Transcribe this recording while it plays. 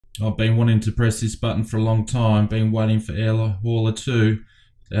I've been wanting to press this button for a long time, been waiting for Air Hauler 2.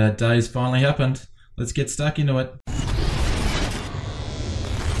 Day's finally happened. Let's get stuck into it.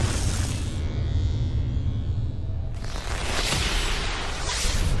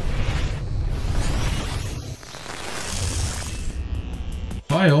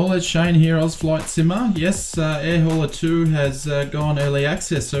 Hi all, it's Shane here, Ozflight Simmer. Yes, Air Hauler 2 has gone early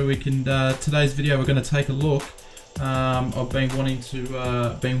access, so we can, today's video we're going to take a look. I've been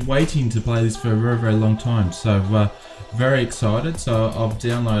waiting to play this for a very, very long time, so very excited. So I've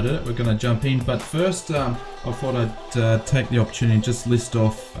downloaded it. We're going to jump in, but first I thought I'd take the opportunity and just list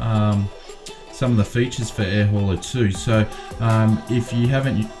off some of the features for Air Hauler 2. So if you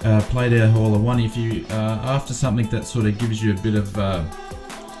haven't played Air Hauler 1, if you after something that sort of gives you a bit of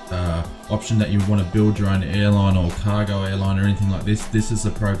option that you want to build your own airline or cargo airline or anything like this, this is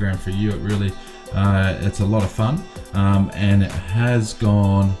a program for you. It really it's a lot of fun, and it has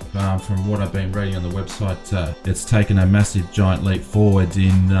gone from what I've been reading on the website, it's taken a massive giant leap forward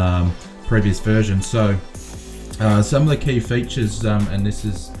in previous versions. So some of the key features, and this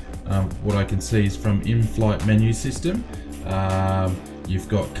is what I can see, is from in-flight menu system. You've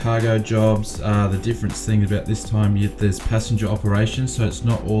got cargo jobs. The different thing about this time, there's passenger operations, so it's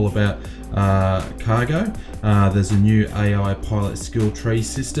not all about cargo. There's a new AI pilot skill tree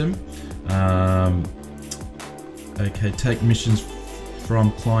system. Okay, take missions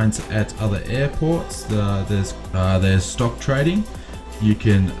from clients at other airports. There's stock trading. You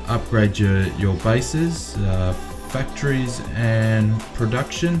can upgrade your bases, factories and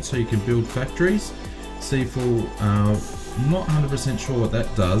production, so you can build factories. Seafall, not 100% sure what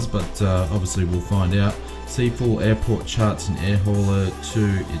that does, but obviously we'll find out. Seafall airport charts in Air Hauler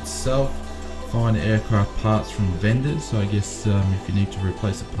 2 itself. Find aircraft parts from vendors, so I guess if you need to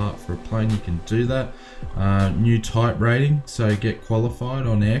replace a part for a plane, you can do that. New type rating, so get qualified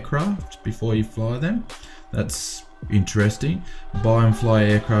on aircraft before you fly them. That's interesting. Buy and fly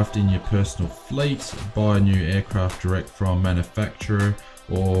aircraft in your personal fleet. Buy a new aircraft direct from manufacturer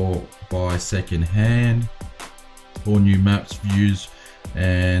or buy second hand. All new maps, views,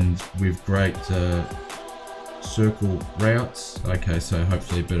 and with great circle routes. Okay, so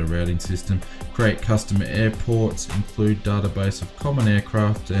hopefully a better routing system. Create custom airports, include database of common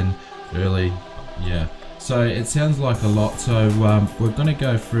aircraft and early, yeah. So it sounds like a lot. So we're going to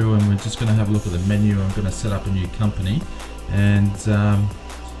go through and we're just going to have a look at the menu. I'm going to set up a new company, and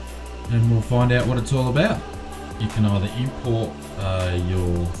we'll find out what it's all about. You can either import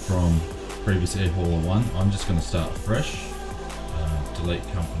your from previous Air Hauler 1. I'm just going to start fresh. Delete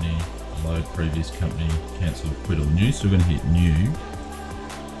company, load previous company, cancel, quit, or new. So we're going to hit new,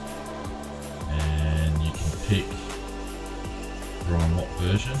 and you can pick from what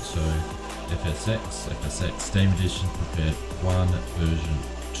version. So FSX, Steam Edition, Prepared 1, version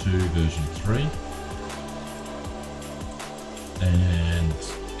 2, version 3, and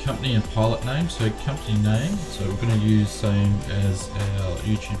company and pilot name. So company name, so we're going to use same as our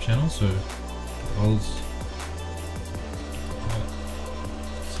YouTube channel, so Oz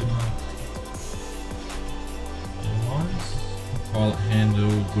Simmer Airlines. Pilot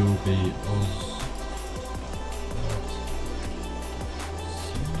handle will be Oz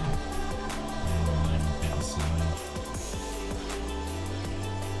Simmer, and the name will be the same.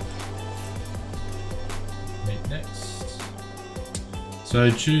 Hit next. So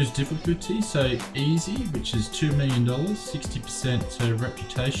choose difficulty, so easy, which is $2 million, 60%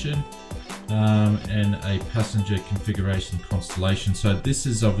 reputation, and a passenger configuration constellation. So this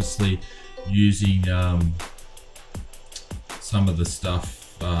is obviously using some of the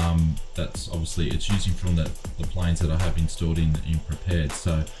stuff that's obviously it's using from the planes that I have installed in Prepared.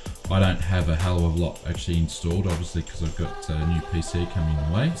 So I don't have a hell of a lot actually installed, obviously, because I've got a new PC coming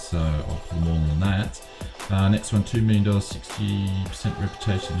away, so I'll put them all on that. Next one, $2 million, 60%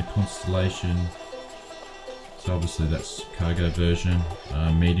 reputation, the constellation. So obviously that's cargo version.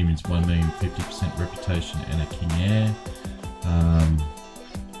 Medium is 1 million, 50% reputation, and a King Air.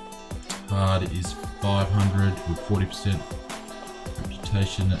 Hard is 500 with 40%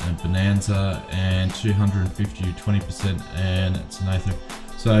 reputation, and Bonanza, and 250 with 20%, and it's an A3.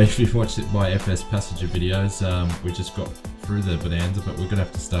 So if you've watched it by FS Passenger videos, we just got through the Bonanza, but we're gonna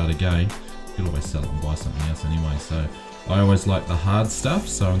have to start again. You could always sell it and buy something else anyway. So I always like the hard stuff,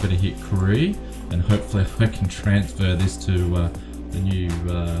 so I'm going to hit career, and hopefully I can transfer this to the new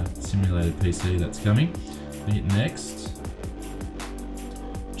simulated PC that's coming. Hit next.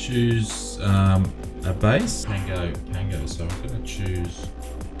 Choose a base. Pango. So I'm going to choose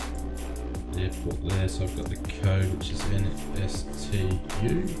the airport there. So I've got the code, which is NSTU.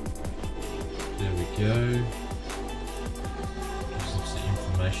 There we go. Gives us the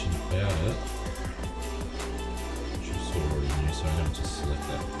information about it, which you saw already knew, so I'm going to just select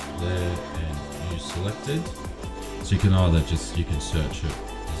that there and use selected. So you can either you can search it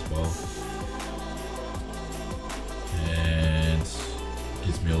as well. And it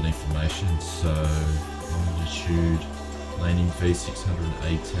gives me all the information. So longitude, landing fee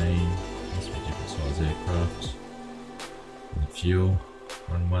 618, must be different size aircraft. And the fuel,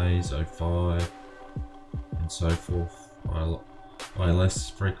 runways 05, and so forth. ILS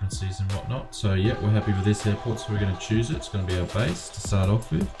frequencies and whatnot. So yeah, we're happy with this airport, so we're going to choose it. It's going to be our base to start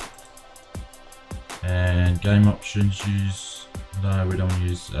off with. And game options, no, we don't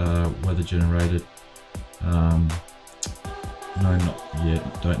use weather generated. No, not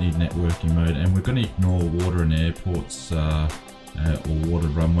yet, don't need networking mode. And we're going to ignore water and airports or water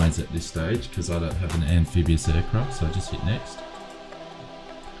runways at this stage because I don't have an amphibious aircraft, so I just hit next.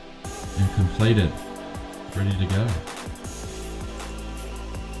 And completed, ready to go.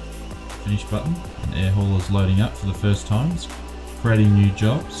 Finish button, and air hauler's loading up for the first time. It's creating new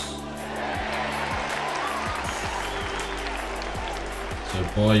jobs. So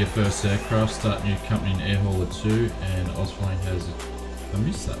buy your first aircraft, start new company in Air Hauler 2, and Ozplane has, I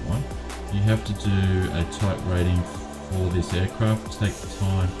missed that one. You have to do a type rating for this aircraft. Take the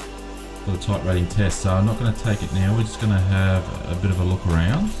time for the type rating test. So I'm not going to take it now, we're just going to have a bit of a look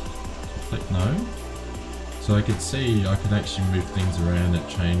around. So click no. So I can see I can actually move things around. It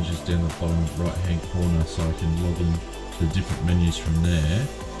changes down the bottom right hand corner, so I can log in to the different menus from there.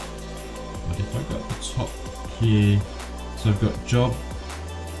 But if I got the top here, so I've got job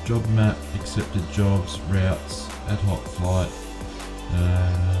map, accepted jobs, routes, ad hoc flight,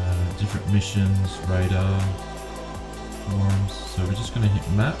 different missions, radar, forums. So we're just going to hit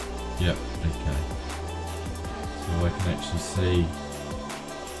map. Yep, okay. So I can actually see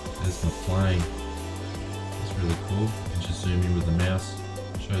there's my plane. It's really cool. You can just zoom in with the mouse.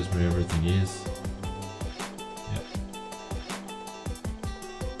 Shows where everything is. Yep.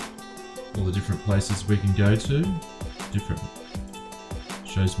 All the different places we can go to. Different.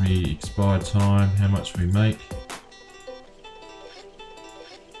 Shows me expired time, how much we make.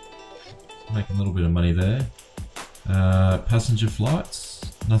 Making a little bit of money there. Passenger flights,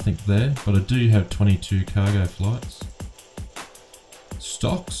 nothing there, but I do have 22 cargo flights.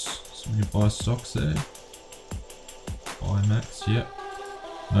 Stocks, so we can buy stocks there. Buy max, yep.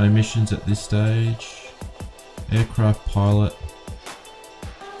 No missions at this stage. Aircraft pilot.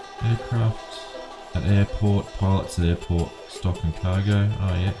 Aircraft at airport, pilots at airport. Stock and cargo,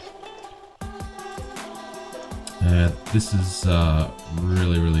 oh yeah. This is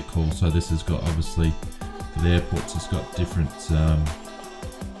really cool. So this has got, obviously for the airports, it's got different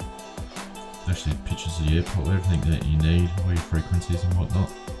actually pictures of the airport, everything that you need, all your frequencies and whatnot.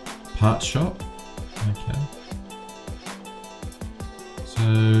 Parts shop, okay. So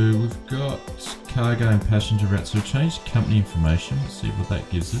we've got cargo and passenger routes. So we've changed company information. Let's see what that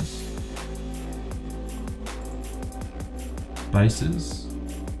gives us. Bases,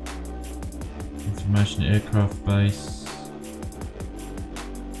 information, aircraft base,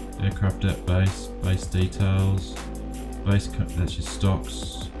 aircraft at base, base details, base, that's your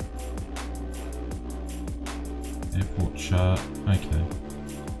stocks, airport chart, okay.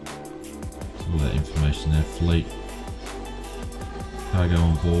 So all that information there, fleet, cargo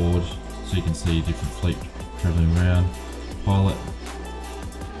on board, so you can see different fleet travelling around, pilot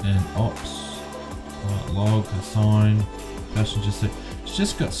and ops, log, assign, passenger set. It's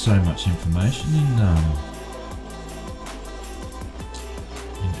just got so much information in Air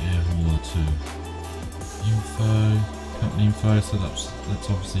Hauler 2. Info, company info, so that's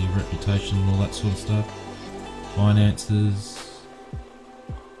obviously your reputation and all that sort of stuff. Finances.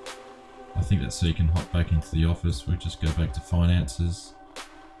 I think that's so you can hop back into the office. We'll just go back to finances.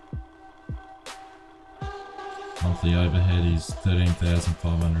 Monthly overhead is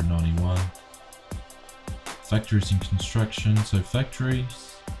 13,591. Factories in construction, so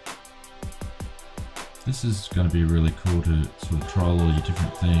factories. This is going to be really cool to sort of trial all your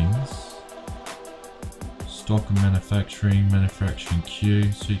different things. Stock and manufacturing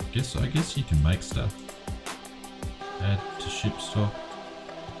queue. So I guess you can make stuff. Add to ship stock.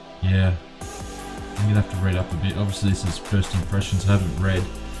 Yeah, I'm gonna have to read up a bit. Obviously, this is first impressions. I haven't read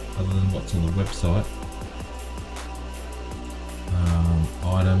other than what's on the website.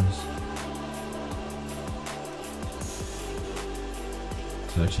 Items.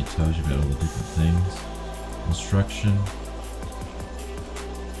 So it actually tells you about all the different things. Construction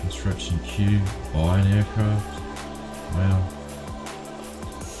queue, buy an aircraft. Wow.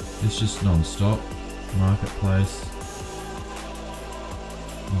 It's just non-stop. Marketplace.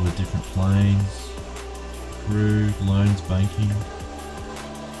 All the different planes. Crew, loans, banking.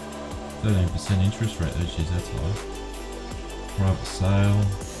 13% interest rate these years, that's high. Private sale.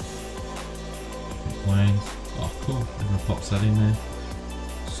 Planes. Oh cool, everyone pops that in there.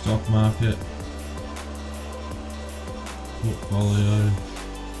 Stock market. Portfolio.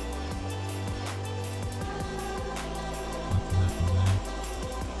 Nothing happened there.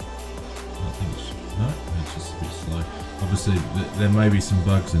 I think it's just a bit slow. Obviously there may be some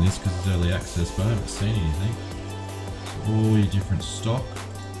bugs in this because it's early access, but I haven't seen anything. So all your different stock.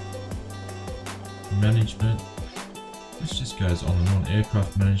 Management. This just goes on and on.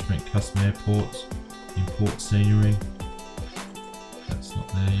 Aircraft management, custom airports, import scenery. That's not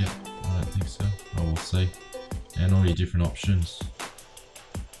there yet. I don't think so. Oh, we'll see. And all your different options.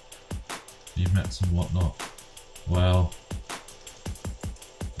 Your maps and whatnot. Wow.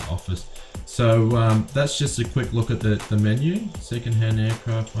 Office. So that's just a quick look at the menu. Second-hand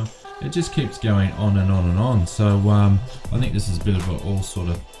aircraft. It just keeps going on and on and on. So I think this is a bit of an all sort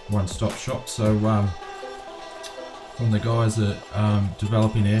of one-stop shop. So from the guys at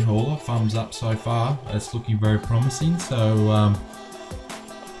developing Air Hauler, thumbs up so far. It's looking very promising. So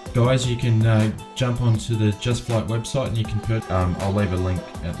guys, you can jump onto the Just Flight website and you can put. I'll leave a link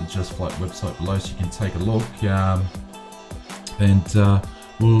at the Just Flight website below so you can take a look.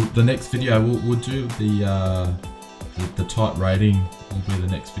 The next video we'll do the type rating will be the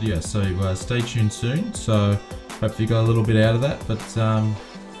next video. So stay tuned soon. So hopefully you got a little bit out of that, but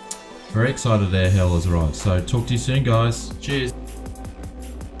very excited Air Haulers arrived. So talk to you soon, guys. Cheers.